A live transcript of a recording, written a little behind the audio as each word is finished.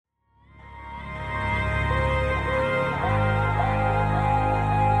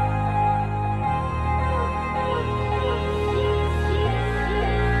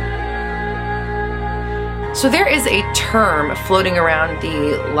So there is a term floating around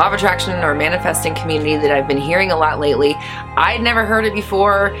the law of attraction or manifesting community that I've been hearing a lot lately. I'd never heard it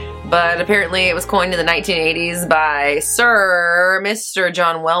before, but apparently it was coined in the 1980s by Mr.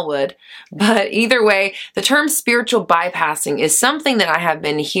 John Wellwood. But either way, the term spiritual bypassing is something that I have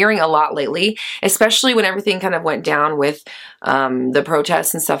been hearing a lot lately, especially when everything kind of went down with the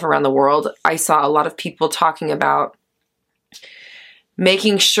protests and stuff around the world. I saw a lot of people talking about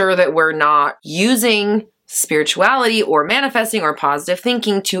making sure that we're not using spirituality or manifesting or positive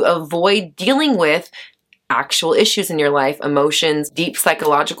thinking to avoid dealing with actual issues in your life, emotions, deep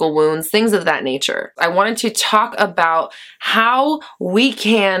psychological wounds, things of that nature. I wanted to talk about how we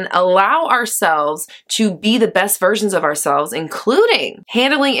can allow ourselves to be the best versions of ourselves, including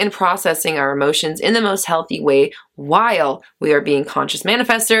handling and processing our emotions in the most healthy way while we are being conscious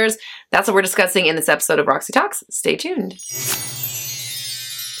manifestors. That's what we're discussing in this episode of Roxy Talks. Stay tuned.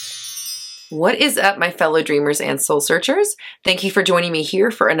 What is up, my fellow dreamers and soul searchers? Thank you for joining me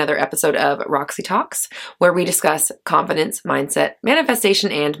here for another episode of Roxy Talks, where we discuss confidence, mindset,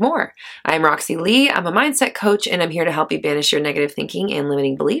 manifestation, and more. I'm Roxy Lee. I'm a mindset coach, and I'm here to help you banish your negative thinking and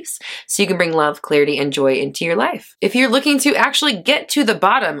limiting beliefs so you can bring love, clarity, and joy into your life. If you're looking to actually get to the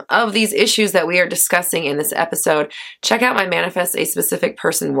bottom of these issues that we are discussing in this episode, check out my Manifest a Specific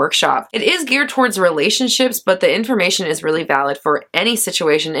Person workshop. It is geared towards relationships, but the information is really valid for any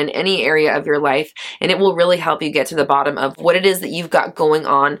situation in any area of your life, and it will really help you get to the bottom of what it is that you've got going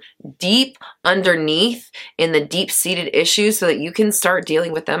on deep underneath in the deep-seated issues so that you can start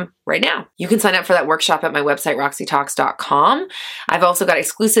dealing with them right now. You can sign up for that workshop at my website, roxytalks.com. I've also got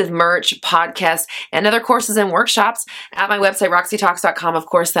exclusive merch, podcasts, and other courses and workshops at my website, roxytalks.com. Of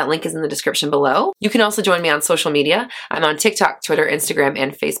course, that link is in the description below. You can also join me on social media. I'm on TikTok, Twitter, Instagram,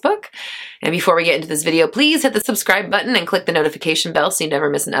 and Facebook. And before we get into this video, please hit the subscribe button and click the notification bell so you never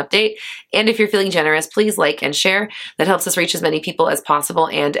miss an update. And if you're feeling generous, please like and share. That helps us reach as many people as possible,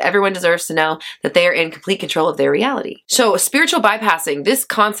 and everyone deserves to know that they are in complete control of their reality. So spiritual bypassing, this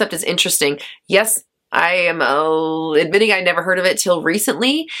concept is interesting. Yes, I am admitting I never heard of it till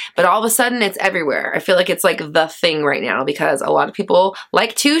recently, but all of a sudden it's everywhere. I feel like it's like the thing right now because a lot of people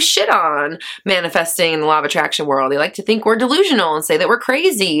like to shit on manifesting in the law of attraction world. They like to think we're delusional and say that we're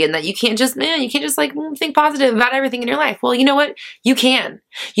crazy and that you can't just like think positive about everything in your life. Well, you know what? You can.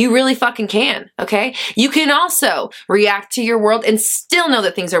 You really fucking can, okay? You can also react to your world and still know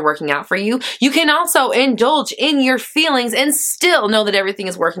that things are working out for you. You can also indulge in your feelings and still know that everything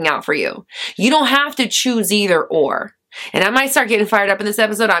is working out for you. You don't have to choose either or. And I might start getting fired up in this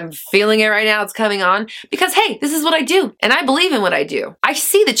episode. I'm feeling it right now. It's coming on because, hey, this is what I do. And I believe in what I do. I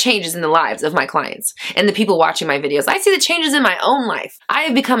see the changes in the lives of my clients and the people watching my videos. I see the changes in my own life. I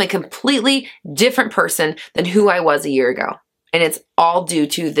have become a completely different person than who I was a year ago. And it's all due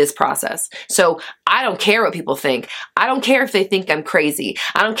to this process. So I don't care what people think. I don't care if they think I'm crazy.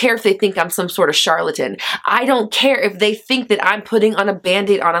 I don't care if they think I'm some sort of charlatan. I don't care if they think that I'm putting on a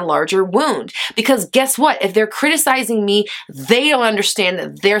Band-Aid on a larger wound. Because guess what? If they're criticizing me, they don't understand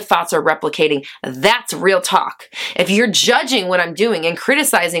that their thoughts are replicating. That's real talk. If you're judging what I'm doing and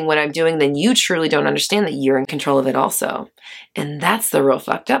criticizing what I'm doing, then you truly don't understand that you're in control of it also. And that's the real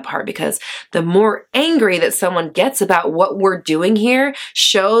fucked up part, because the more angry that someone gets about what we're doing here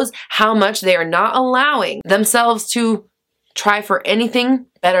shows how much they are not allowing themselves to try for anything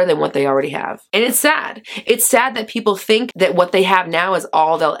better than what they already have. And it's sad. It's sad that people think that what they have now is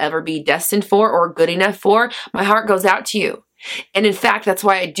all they'll ever be destined for or good enough for. My heart goes out to you. And in fact, that's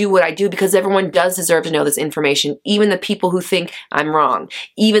why I do what I do, because everyone does deserve to know this information. Even the people who think I'm wrong,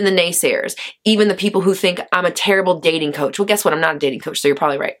 even the naysayers, even the people who think I'm a terrible dating coach. Well, guess what? I'm not a dating coach, so you're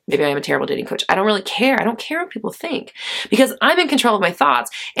probably right. Maybe I am a terrible dating coach. I don't really care. I don't care what people think because I'm in control of my thoughts,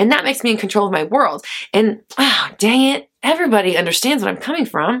 and that makes me in control of my world. And dang it, everybody understands what I'm coming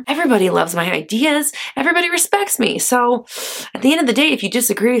from. Everybody loves my ideas. Everybody respects me. So at the end of the day, if you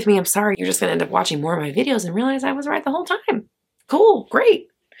disagree with me, I'm sorry. You're just going to end up watching more of my videos and realize I was right the whole time. Cool. Great.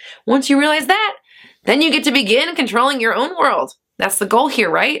 Once you realize that, then you get to begin controlling your own world. That's the goal here,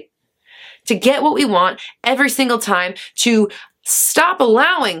 right? To get what we want every single time, to stop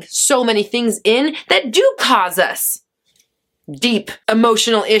allowing so many things in that do cause us deep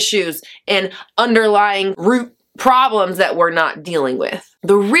emotional issues and underlying root problems that we're not dealing with.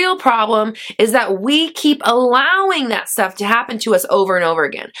 The real problem is that we keep allowing that stuff to happen to us over and over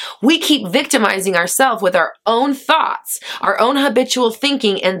again. We keep victimizing ourselves with our own thoughts, our own habitual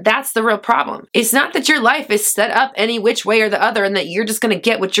thinking, and that's the real problem. It's not that your life is set up any which way or the other and that you're just going to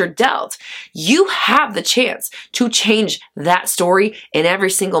get what you're dealt. You have the chance to change that story in every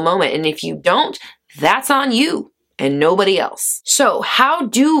single moment, and if you don't, that's on you and nobody else. So how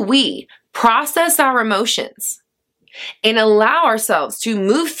do we process our emotions, and allow ourselves to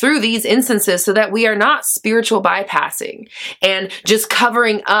move through these instances so that we are not spiritual bypassing and just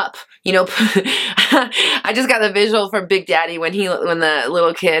covering up. I just got the visual from Big Daddy when the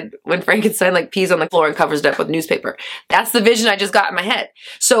little kid, when Frankenstein like pees on the floor and covers it up with newspaper. That's the vision I just got in my head.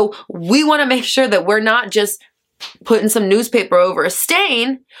 So we want to make sure that we're not just putting some newspaper over a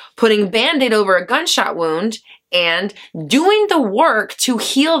stain, putting Band-Aid over a gunshot wound, and doing the work to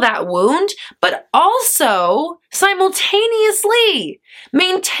heal that wound, but also simultaneously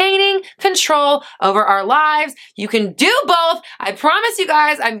maintaining control over our lives. You can do both. I promise you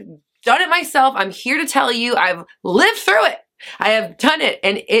guys, I've done it myself. I'm here to tell you I've lived through it. I have done it,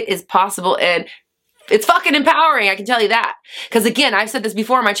 and it is possible, and it's fucking empowering, I can tell you that. Because again, I've said this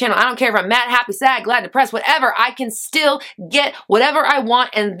before on my channel, I don't care if I'm mad, happy, sad, glad, depressed, whatever, I can still get whatever I want,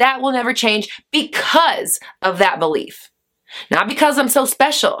 and that will never change because of that belief. Not because I'm so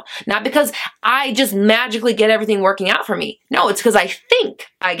special, not because I just magically get everything working out for me. No, it's because I think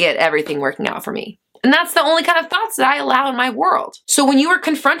I get everything working out for me. And that's the only kind of thoughts that I allow in my world. So when you are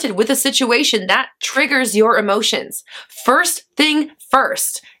confronted with a situation that triggers your emotions, first thing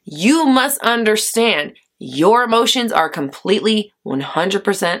first, you must understand your emotions are completely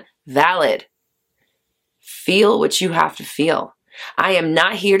 100% valid. Feel what you have to feel. I am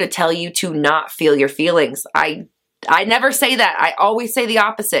not here to tell you to not feel your feelings. I never say that. I always say the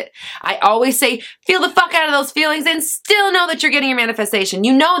opposite. I always say, feel the fuck out of those feelings and still know that you're getting your manifestation.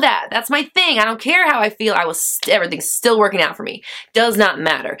 You know that. That's my thing. I don't care how I feel. Everything's still working out for me. Does not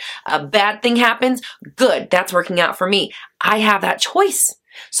matter. A bad thing happens. Good. That's working out for me. I have that choice.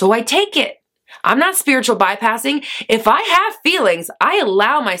 So I take it. I'm not spiritual bypassing. If I have feelings, I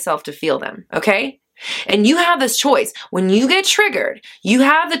allow myself to feel them. Okay? And you have this choice. When you get triggered, you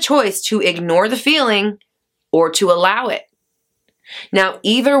have the choice to ignore the feeling or to allow it. Now,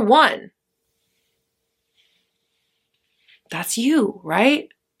 either one, that's you, right?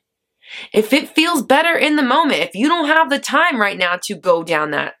 If it feels better in the moment, if you don't have the time right now to go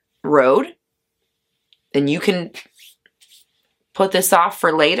down that road, then you can put this off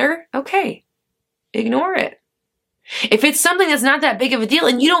for later. Okay, ignore it. If it's something that's not that big of a deal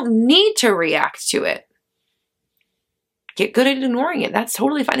and you don't need to react to it, get good at ignoring it. That's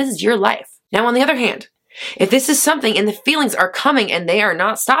totally fine. This is your life. Now, on the other hand, if this is something and the feelings are coming and they are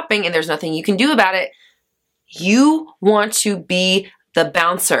not stopping and there's nothing you can do about it, you want to be the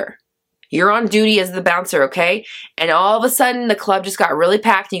bouncer. You're on duty as the bouncer, okay? And all of a sudden the club just got really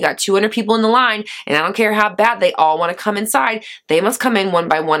packed and you got 200 people in the line, and I don't care how bad they all want to come inside. They must come in one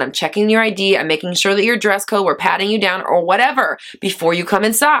by one. I'm checking your ID. I'm making sure that your dress code, we're patting you down or whatever before you come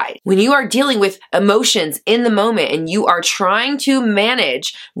inside. When you are dealing with emotions in the moment and you are trying to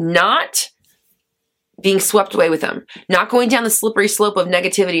manage not being swept away with them, not going down the slippery slope of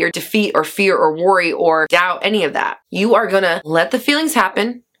negativity or defeat or fear or worry or doubt, any of that. You are going to let the feelings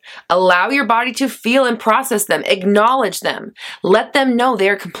happen, allow your body to feel and process them, acknowledge them, let them know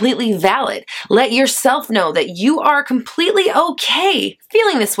they're completely valid. Let yourself know that you are completely okay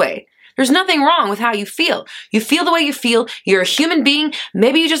feeling this way. There's nothing wrong with how you feel. You feel the way you feel. You're a human being.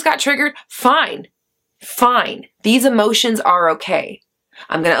 Maybe you just got triggered. Fine. Fine. These emotions are okay.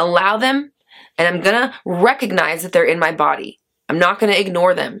 I'm going to allow them. And I'm going to recognize that they're in my body. I'm not going to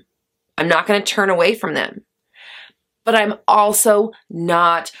ignore them. I'm not going to turn away from them. But I'm also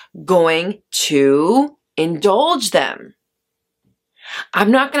not going to indulge them.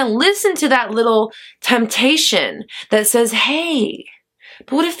 I'm not going to listen to that little temptation that says, hey,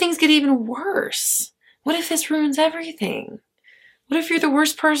 but what if things get even worse? What if this ruins everything? What if you're the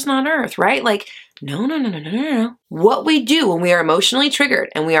worst person on earth, right? Like, no. What we do when we are emotionally triggered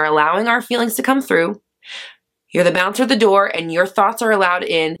and we are allowing our feelings to come through, you're the bouncer at the door and your thoughts are allowed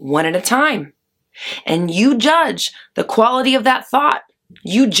in one at a time. And you judge the quality of that thought.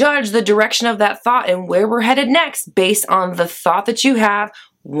 You judge the direction of that thought and where we're headed next based on the thought that you have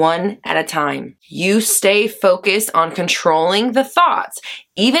one at a time. You stay focused on controlling the thoughts,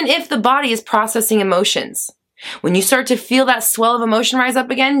 even if the body is processing emotions. When you start to feel that swell of emotion rise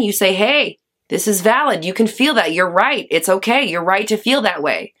up again, you say, hey, this is valid. You can feel that. You're right. It's okay. You're right to feel that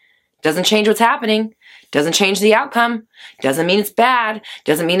way. Doesn't change what's happening. Doesn't change the outcome. Doesn't mean it's bad.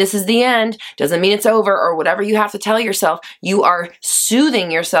 Doesn't mean this is the end. Doesn't mean it's over or whatever you have to tell yourself. You are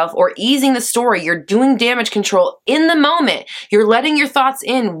soothing yourself or easing the story. You're doing damage control in the moment. You're letting your thoughts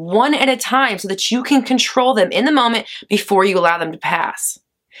in one at a time so that you can control them in the moment before you allow them to pass.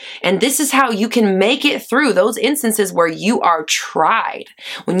 And this is how you can make it through those instances where you are tried.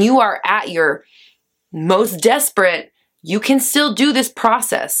 When you are at your most desperate, you can still do this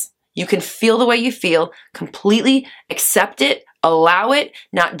process. You can feel the way you feel, completely accept it, Allow it,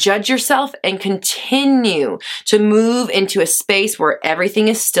 not judge yourself, and continue to move into a space where everything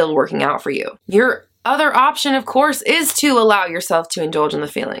is still working out for you. Your other option, of course, is to allow yourself to indulge in the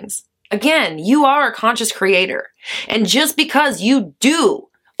feelings. Again, you are a conscious creator. And just because you do,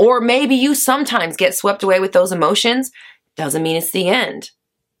 or maybe you sometimes get swept away with those emotions, doesn't mean it's the end.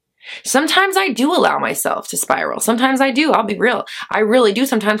 Sometimes I do allow myself to spiral. Sometimes I do. I'll be real. I really do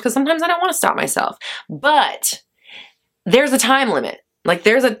sometimes, because sometimes I don't want to stop myself. But there's a time limit. Like,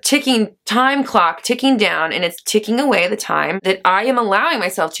 there's a ticking time clock ticking down, and it's ticking away the time that I am allowing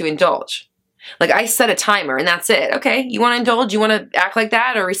myself to indulge. Like, I set a timer and that's it. Okay, you want to indulge, you want to act like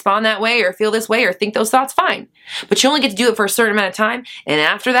that or respond that way or feel this way or think those thoughts, fine. But you only get to do it for a certain amount of time, and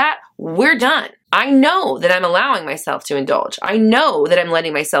after that, we're done. I know that I'm allowing myself to indulge. I know that I'm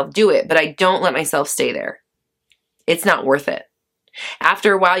letting myself do it, but I don't let myself stay there. It's not worth it.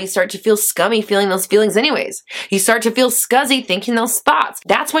 After a while, you start to feel scummy feeling those feelings anyways. You start to feel scuzzy thinking those thoughts.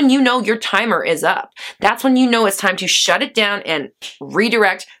 That's when you know your timer is up. That's when you know it's time to shut it down and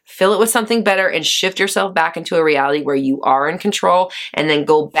redirect, fill it with something better, and shift yourself back into a reality where you are in control, and then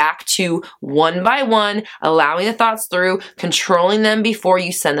go back to one by one, allowing the thoughts through, controlling them before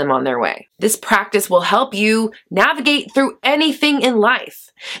you send them on their way. This practice will help you navigate through anything in life.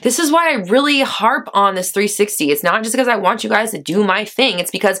 This is why I really harp on this 360. It's not just because I want you guys to do my thing. It's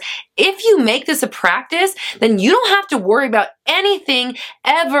because if you make this a practice, then you don't have to worry about anything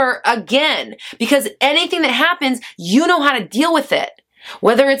ever again. Because anything that happens, you know how to deal with it.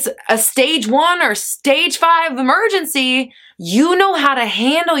 Whether it's a stage 1 or stage 5 emergency, you know how to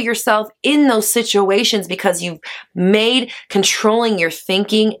handle yourself in those situations because you've made controlling your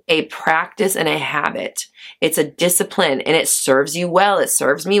thinking a practice and a habit. It's a discipline, and it serves you well. It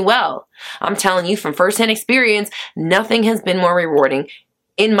serves me well. I'm telling you from firsthand experience, nothing has been more rewarding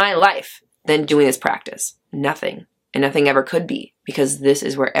in my life than doing this practice. Nothing. And nothing ever could be, because this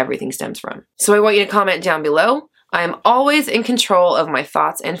is where everything stems from. So I want you to comment down below. I am always in control of my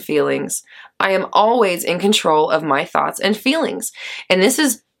thoughts and feelings. I am always in control of my thoughts and feelings. And this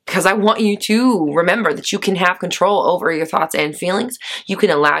is because I want you to remember that you can have control over your thoughts and feelings. You can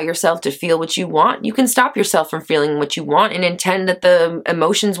allow yourself to feel what you want. You can stop yourself from feeling what you want and intend that the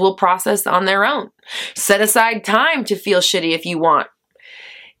emotions will process on their own. Set aside time to feel shitty if you want.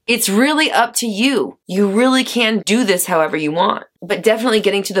 It's really up to you. You really can do this however you want. But definitely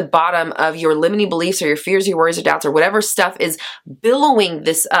getting to the bottom of your limiting beliefs or your fears, your worries, or doubts, or whatever stuff is billowing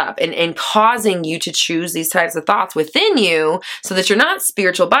this up and causing you to choose these types of thoughts within you so that you're not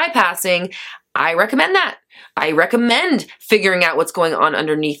spiritual bypassing, I recommend that. I recommend figuring out what's going on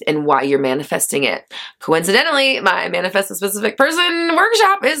underneath and why you're manifesting it. Coincidentally, my Manifest a Specific Person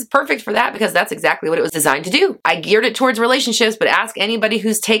workshop is perfect for that because that's exactly what it was designed to do. I geared it towards relationships, but ask anybody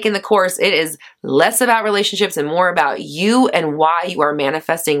who's taken the course. It is less about relationships and more about you and why you are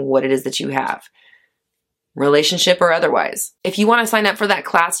manifesting what it is that you have. Relationship or otherwise. If you want to sign up for that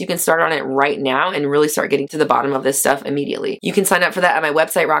class, you can start on it right now and really start getting to the bottom of this stuff immediately. You can sign up for that at my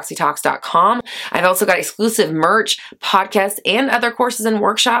website, roxytalks.com. I've also got exclusive merch, podcasts, and other courses and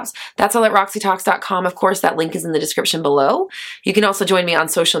workshops. That's all at roxytalks.com. Of course, that link is in the description below. You can also join me on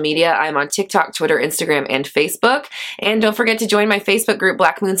social media. I'm on TikTok, Twitter, Instagram, and Facebook. And don't forget to join my Facebook group,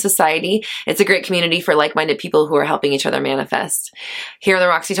 Black Moon Society. It's a great community for like-minded people who are helping each other manifest. Here on the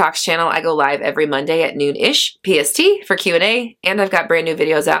Roxy Talks channel, I go live every Monday at noon PST for Q&A, and I've got brand new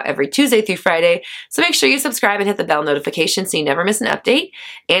videos out every Tuesday through Friday, so make sure you subscribe and hit the bell notification so you never miss an update.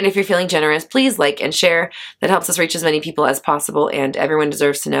 And if you're feeling generous, please like and share. That helps us reach as many people as possible, and everyone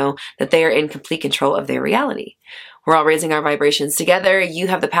deserves to know that they are in complete control of their reality. We're all raising our vibrations together. You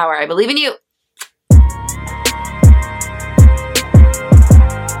have the power. I believe in you.